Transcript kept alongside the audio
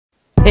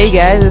Hey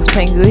guys, it's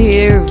Pengu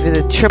here with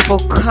a triple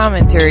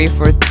commentary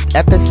for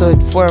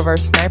episode 4 of our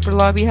sniper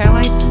lobby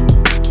highlights.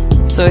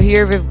 So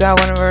here we've got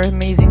one of our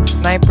amazing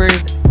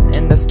snipers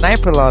in the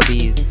sniper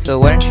lobbies. So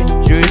why don't you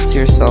introduce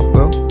yourself,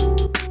 bro?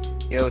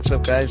 Yo, what's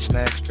up guys?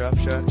 Max Drop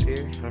Shots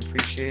here. I'm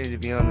appreciated to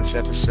be on this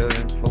episode,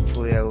 and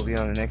hopefully I will be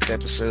on the next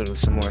episode with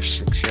some more 6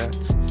 shots.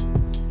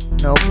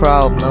 No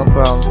problem.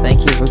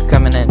 Thank you for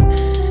coming in.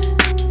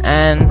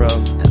 And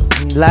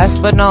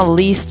last but not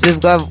least, we've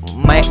got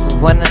my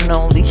one and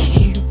only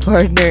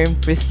partner in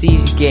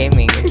Prestige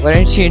Gaming. Why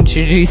don't you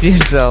introduce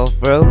yourself,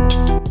 bro?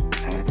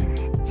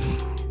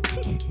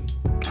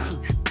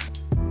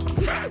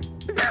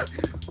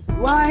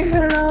 Why,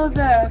 hello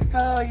there,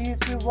 fellow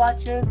YouTube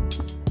watchers.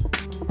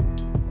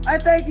 I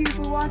thank you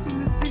for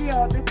watching this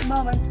video at this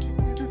moment.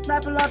 This is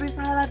Sniper Lobby's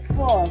Highlight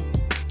 4.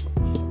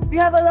 We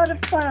have a lot of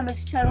fun on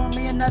this channel,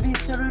 me and Nabi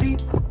Sarudi,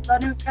 our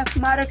new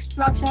cosmetic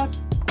drop shots.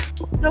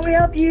 So we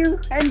hope you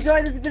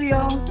enjoy this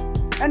video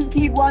and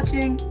keep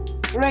watching,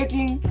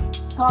 rating,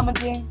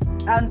 commenting,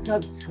 and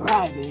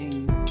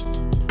subscribing.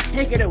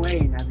 Take it away,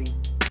 Nabi.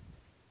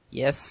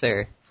 Yes,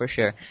 sir, for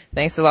sure.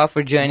 Thanks a lot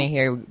for joining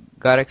here,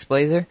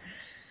 GodXBlazer.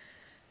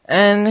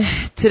 And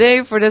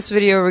today for this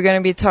video, we're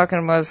going to be talking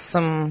about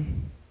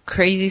some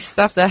crazy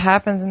stuff that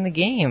happens in the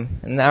game,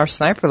 in our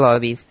sniper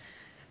lobbies.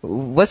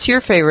 What's your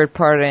favorite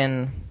part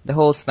in the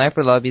whole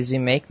sniper lobbies we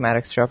make,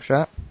 Maddox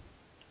Dropshot?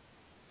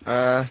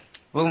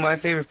 Well, my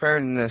favorite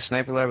part in the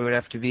sniper lobby would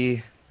have to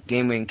be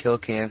game win kill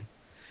cam,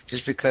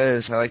 just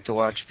because I like to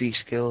watch peace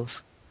kills.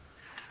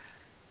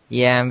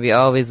 Yeah, and we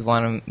always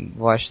want to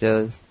watch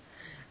those.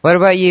 What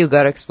about you,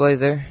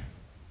 GodXBlazer?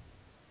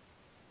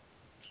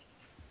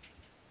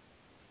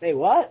 Say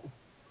what?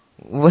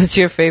 What's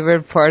your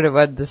favorite part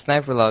about the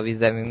sniper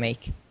lobbies that we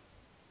make?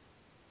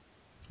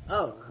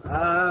 Oh,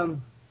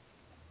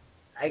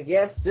 I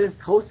guess just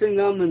hosting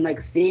them and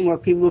like seeing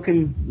what people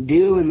can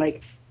do and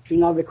like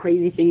seeing all the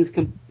crazy things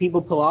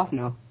people pull off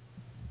now.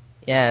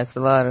 Yeah, it's a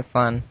lot of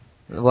fun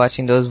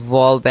watching those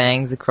wall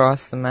bangs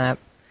across the map.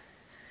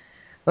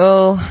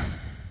 Well,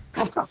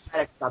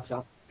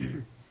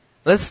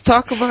 let's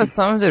talk about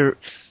some of the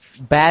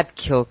bad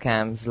kill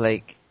cams.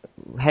 Like,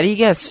 how do you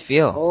guys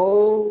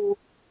feel?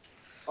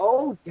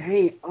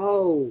 Dang,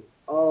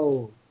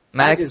 Maddox,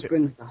 that just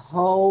brings the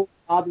whole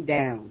lobby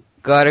down.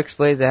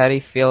 GodXBlazer, how do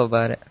you feel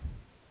about it?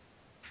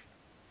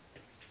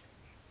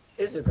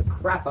 This is the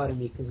crap out of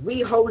me, because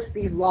we host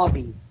these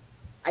lobbies.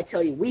 I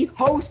tell you, we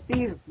host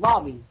these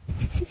lobbies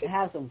to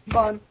have some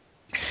fun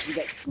and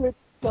get good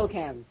kill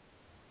cams.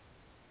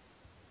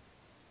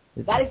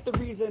 That is the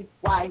reason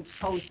why I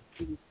host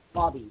these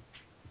lobbies.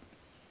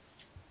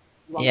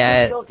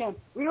 Yeah. Kill cams.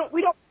 We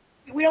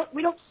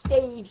don't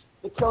stage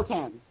the kill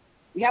cams.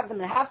 We have them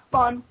to have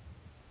fun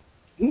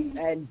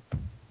and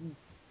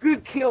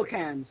good kill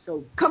cams.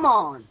 So come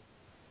on.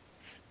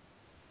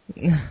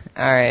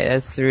 Alright,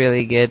 that's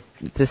really good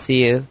to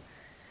see you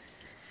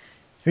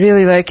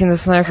really liking the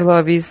sniper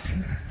lobbies.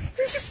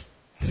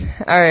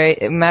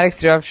 Alright,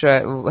 Maddox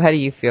Dropshot, how do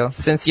you feel?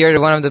 Since you're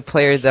one of the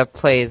players that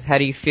plays, how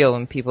do you feel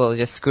when people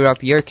just screw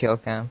up your kill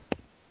cam?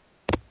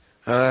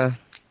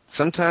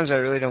 Sometimes I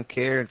really don't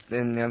care,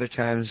 then the other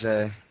times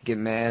get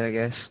mad, I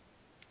guess.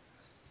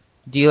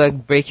 Do you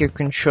like break your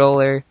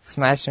controller,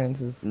 smash it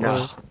into the floor?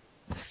 No.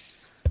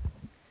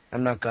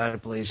 I'm not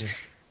GodXBlazer.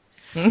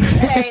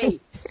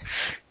 Hey!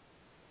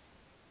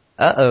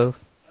 Uh-oh.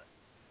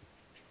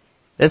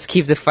 Let's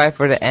keep the fight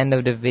for the end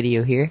of the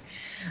video here.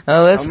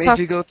 How many did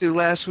you go through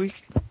last week?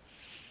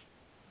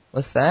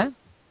 What's that?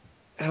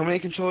 How many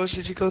controllers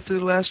did you go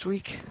through last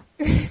week?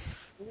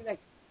 Like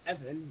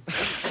 7.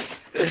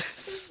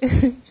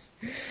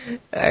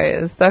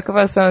 Alright, let's talk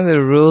about some of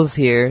the rules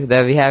here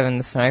that we have in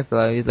the sniper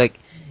lobby. Like,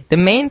 the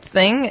main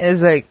thing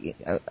is like,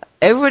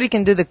 everybody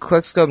can do the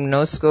quickscope,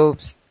 no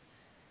scopes,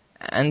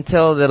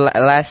 until the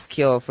last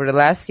kill. For the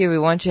last kill, we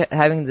want you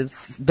having the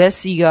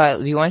best you got.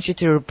 We want you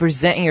to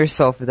represent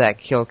yourself with that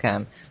kill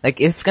cam.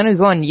 Like, it's gonna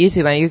go on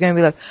YouTube and you're gonna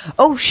be like,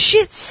 oh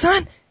shit,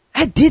 son!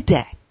 I did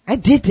that,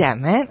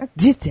 man! I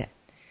did that!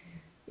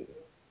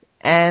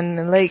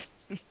 And, like,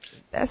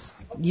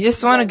 you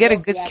just wanna get a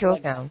good kill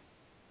cam.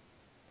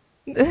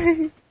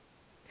 Why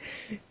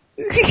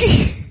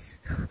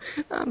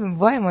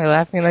am I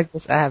laughing like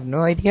this? I have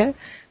no idea.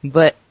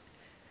 But,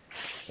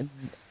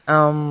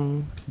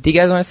 do you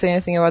guys want to say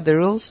anything about the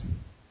rules?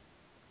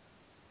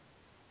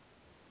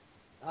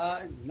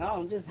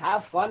 No, just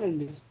have fun and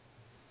just...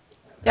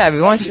 Yeah,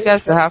 we want you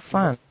guys to have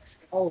fun.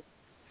 Oh,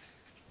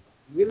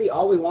 really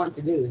all we want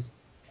to do is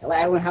let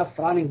everyone have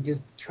fun and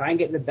just try and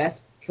get the best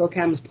kill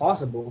cams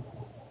possible.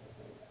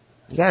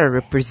 You gotta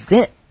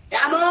represent.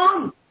 Yeah,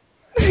 Mom!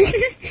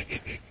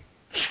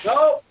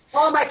 No,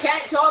 Mom, I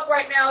can't talk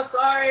right now,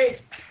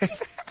 sorry.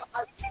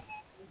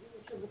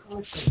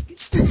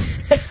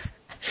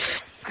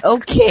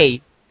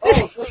 Okay. Oh,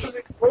 what's the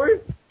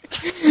record?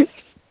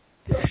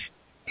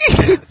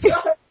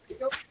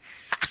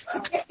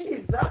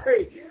 Okay,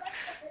 sorry.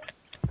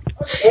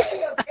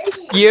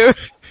 Okay.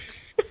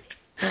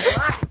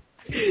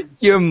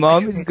 Your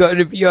mom is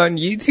gonna be on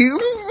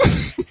YouTube.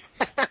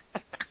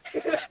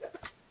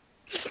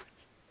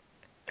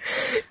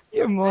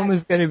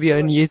 moment's gonna be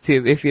on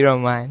YouTube, if you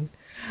don't mind.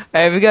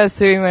 Alright, we got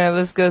 3 minutes.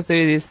 Let's go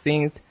through these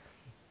things.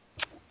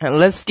 And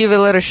let's give a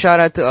little shout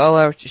out to all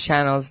our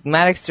channels.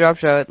 Maddox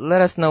Dropshot,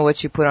 let us know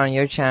what you put on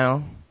your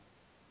channel.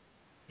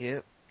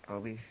 Yep,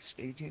 I'll be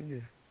stay tuned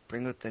to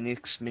bring up the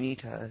next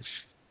mini-taj.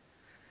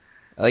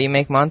 Oh, you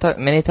make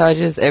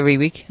mini-tages every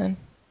weekend?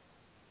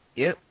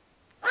 Yep.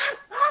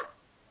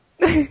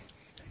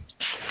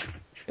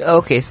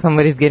 Okay,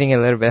 somebody's getting a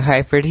little bit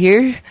hypered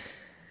here.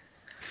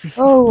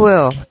 Oh,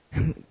 well.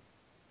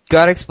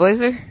 God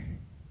Exploser?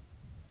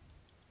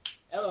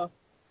 Hello.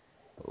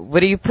 What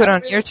do you put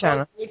on your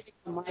channel?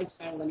 On my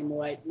channel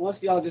anymore. Like, most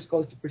of y'all just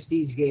goes to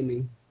Prestige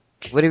Gaming.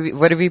 What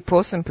have you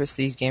posted in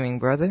Prestige Gaming,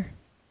 brother?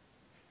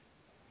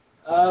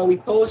 We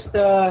post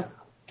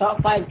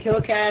top 5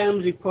 kill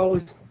cams. We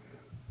post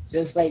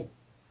just like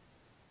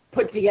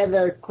put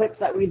together clips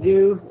that we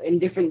do in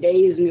different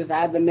days and just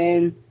add them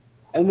in.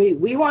 And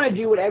we want to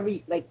do whatever,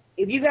 like,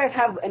 if you guys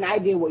have an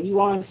idea what you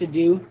want us to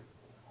do,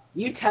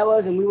 you tell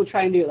us and we will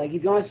try and do it. Like,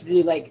 if you want us to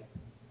do, like,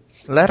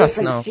 Let us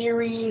know. different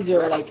series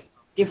or, like,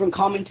 different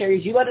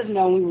commentaries, you let us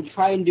know and we will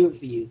try and do it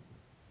for you.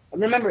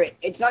 And remember,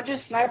 it's not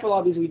just sniper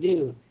lobbies we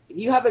do. If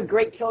you have a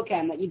great kill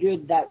cam that you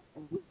do that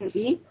we can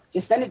see,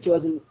 just send it to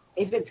us, and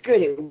if it's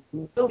good, it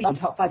will be on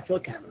top 5 kill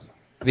cams.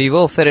 We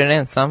will fit it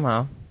in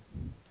somehow.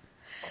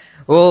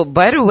 Well,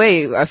 by the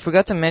way, I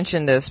forgot to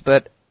mention this,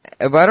 but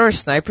about our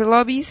sniper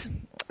lobbies,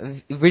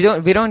 we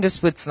don't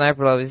just put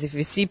sniper lobbies. If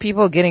you see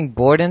people getting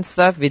bored and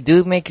stuff, we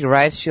do make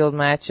riot shield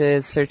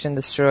matches, search and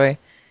destroy.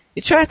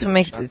 We try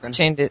to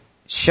change it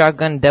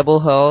shotgun double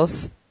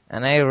hulls,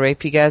 and I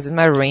rape you guys with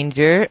my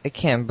ranger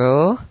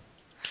akimbo.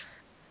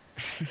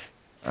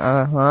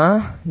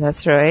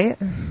 That's right.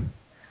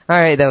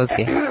 Alright, that was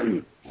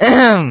gay.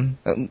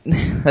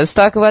 Let's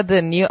talk about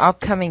the new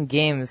upcoming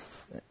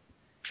games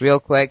real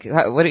quick.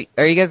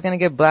 Are you guys gonna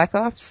get Black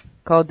Ops?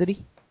 Call of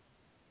Duty?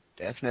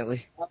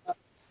 Definitely.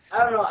 I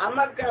don't know. I'm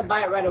not gonna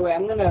buy it right away.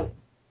 I'm gonna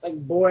like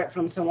borrow it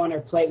from someone or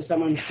play it with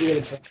someone and see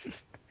it.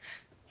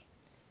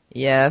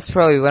 Yeah, that's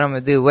probably what I'm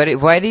gonna do.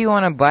 Why do you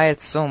want to buy it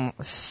so,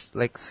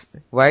 like,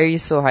 why are you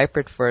so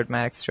hyped for it,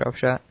 Maddox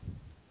Dropshot?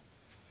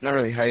 Not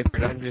really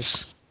hyped. I'm just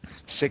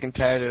sick and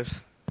tired of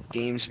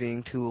games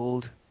being too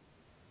old.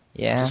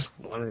 Yeah.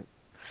 Just want it.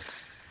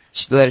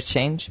 Should let it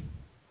change?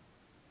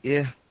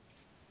 Yeah.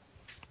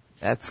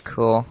 That's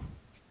cool.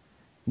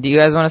 Do you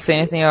guys want to say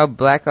anything about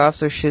Black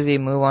Ops, or should we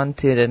move on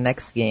to the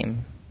next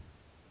game?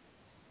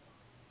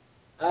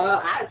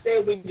 I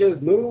say we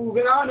just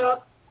moving on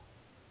up.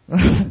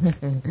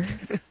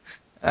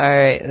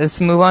 Alright, let's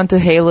move on to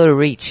Halo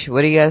Reach.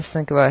 What do you guys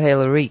think about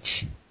Halo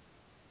Reach?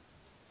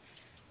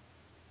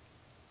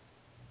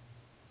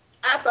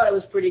 I thought it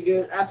was pretty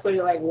good. I played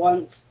it like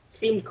once.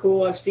 Seemed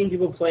cool. I've seen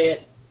people play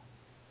it.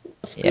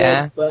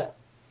 Yeah. Good, but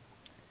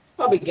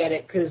probably get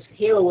it because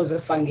Halo was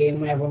a fun game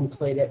when everyone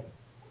played it.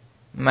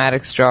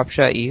 Maddox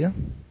Dropshot, you?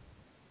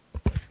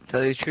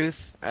 Tell you the truth,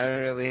 I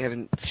really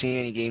haven't seen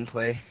any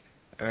gameplay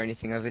or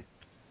anything of it.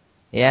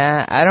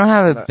 Yeah, I don't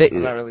have a big...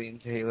 I'm not really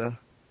into Halo.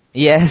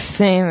 Yeah,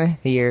 same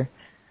here.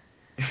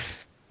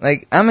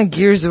 Like, I'm a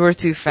Gears of War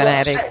 2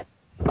 fanatic.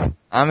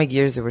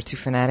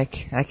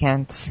 I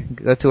can't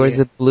go towards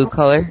the blue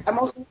color. I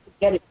mostly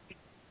get it.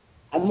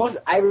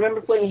 I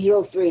remember playing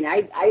Halo 3, and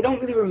I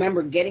don't really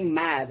remember getting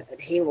mad at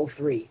Halo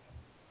 3.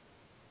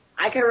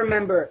 I can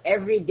remember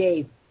every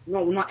day,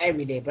 no, not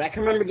every day, but I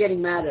can remember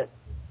getting mad at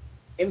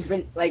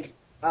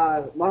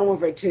Modern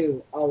Warfare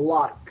 2 a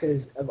lot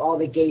because of all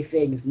the gay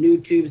things,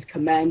 noob tubes,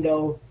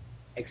 commando,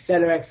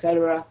 etc.,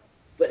 etc.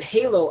 But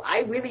Halo,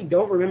 I really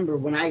don't remember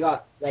when I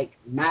got, like,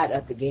 mad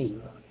at the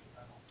game.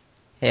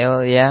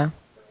 Halo, yeah.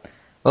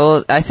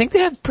 Well, I think they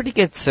have pretty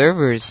good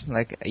servers.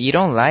 Like, you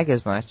don't lag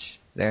as much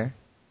there.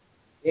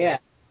 Yeah.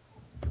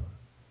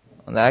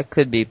 Well, that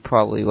could be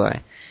probably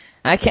why.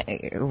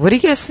 What do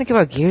you guys think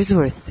about Gears of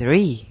War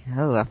 3?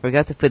 Oh, I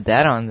forgot to put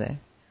that on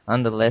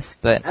the list,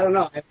 but... I don't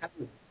know. I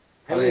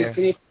haven't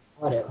finished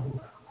it.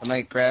 I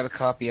might grab a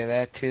copy of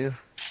that too.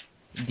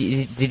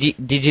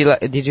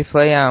 Did you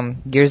play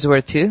Gears of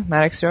War 2,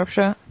 Maddox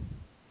Dropshot?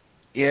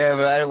 Yeah,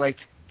 but I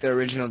liked the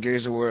original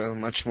Gears of War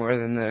much more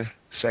than the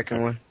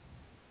second one.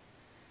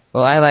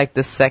 Well, I liked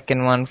the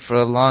second one for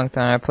a long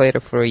time. I played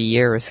it for a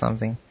year or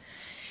something.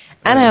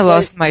 And I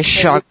lost my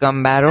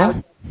shotgun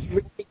battle.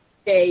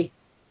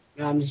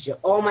 I'm just joking.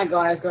 Oh my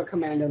god, I've got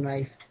commando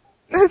knife.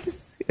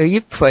 Are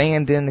you playing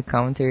and doing the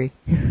commentary?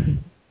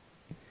 And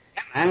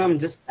I'm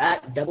just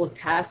that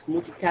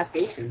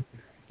multitasking.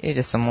 You're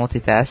just a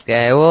multitask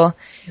guy. Well,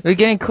 we're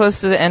getting close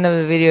to the end of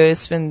the video.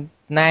 It's been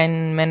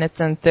 9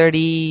 minutes and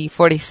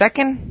 40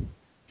 seconds,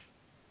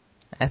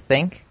 I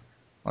think.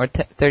 Or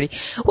 30.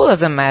 Well,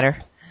 doesn't matter.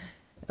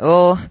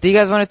 Well, do you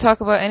guys want to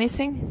talk about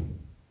anything?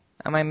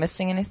 Am I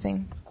missing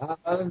anything?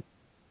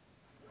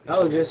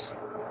 No, just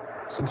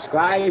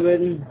subscribe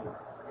and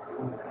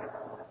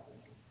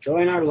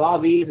join our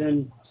lobbies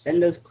and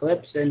send us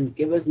clips and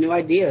give us new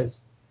ideas.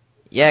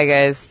 Yeah,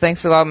 guys.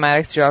 Thanks a lot,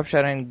 Maddox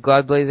Dropshot and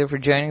Godblazer, for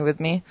joining with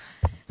me.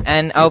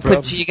 And I'll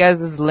put you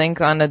guys'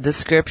 link on the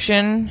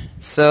description,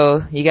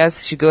 so you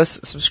guys should go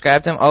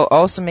subscribe to him. I'll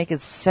also make a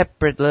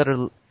separate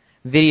little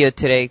video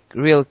today,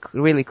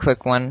 really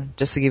quick one,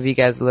 just to give you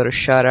guys a little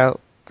shout out.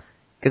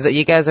 Because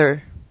you guys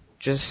are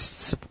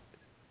just,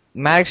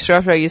 Maddox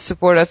Dropshot, you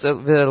support us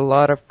with a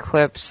lot of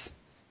clips.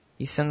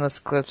 You send us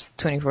clips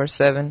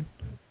 24/7.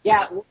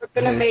 Yeah, we're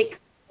gonna make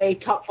a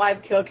top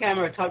 5 kill cam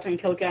or a top 10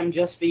 kill cam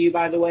just for you,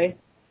 by the way.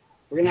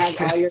 We're gonna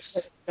have all your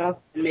stuff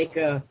and make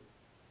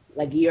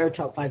your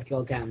top 5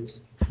 kill cams.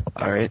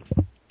 Alright.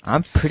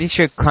 I'm pretty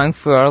sure Kung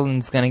Fu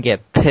Arlen's gonna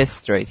get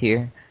pissed right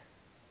here.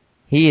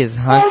 He is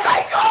hungry. Oh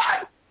my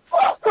god!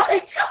 Oh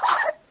my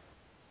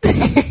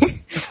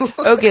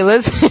god! Okay,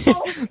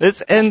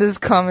 let's end this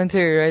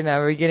commentary right now.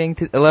 We're getting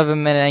to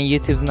 11 minutes and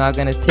YouTube's not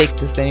gonna take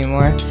this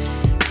anymore.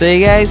 So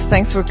you guys,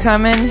 thanks for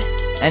coming.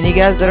 And you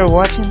guys that are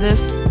watching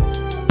this,